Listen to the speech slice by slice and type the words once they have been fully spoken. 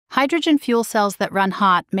Hydrogen fuel cells that run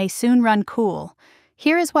hot may soon run cool.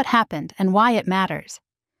 Here is what happened and why it matters.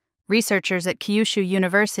 Researchers at Kyushu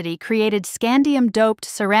University created scandium-doped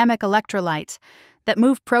ceramic electrolytes that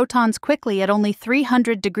move protons quickly at only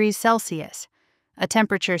 300 degrees Celsius, a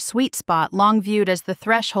temperature sweet spot long viewed as the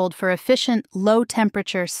threshold for efficient,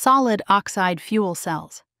 low-temperature, solid oxide fuel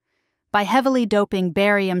cells. By heavily doping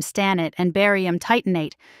barium stannate and barium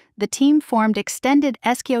titanate, the team formed extended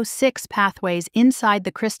SCO6 pathways inside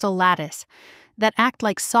the crystal lattice that act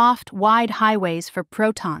like soft, wide highways for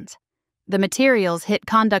protons. The materials hit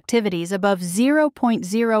conductivities above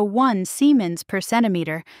 0.01 Siemens per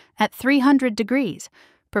centimeter at 300 degrees,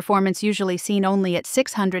 performance usually seen only at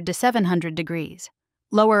 600 to 700 degrees.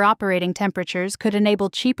 Lower operating temperatures could enable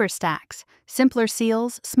cheaper stacks, simpler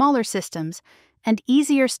seals, smaller systems, and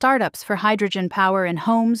easier startups for hydrogen power in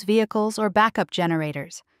homes, vehicles, or backup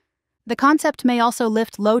generators. The concept may also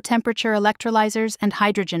lift low-temperature electrolyzers and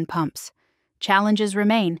hydrogen pumps. Challenges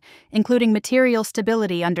remain, including material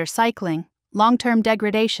stability under cycling, long-term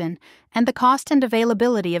degradation, and the cost and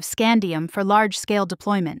availability of scandium for large-scale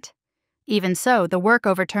deployment. Even so, the work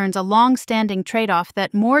overturns a long-standing trade-off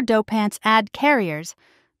that more dopants add carriers,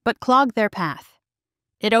 but clog their path.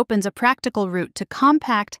 It opens a practical route to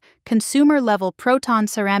compact, consumer-level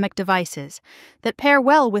proton-ceramic devices that pair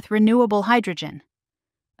well with renewable hydrogen.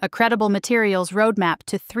 A credible materials roadmap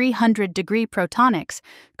to 300-degree protonics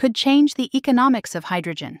could change the economics of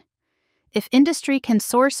hydrogen. If industry can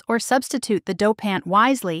source or substitute the dopant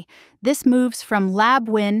wisely, this moves from lab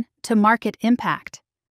win to market impact.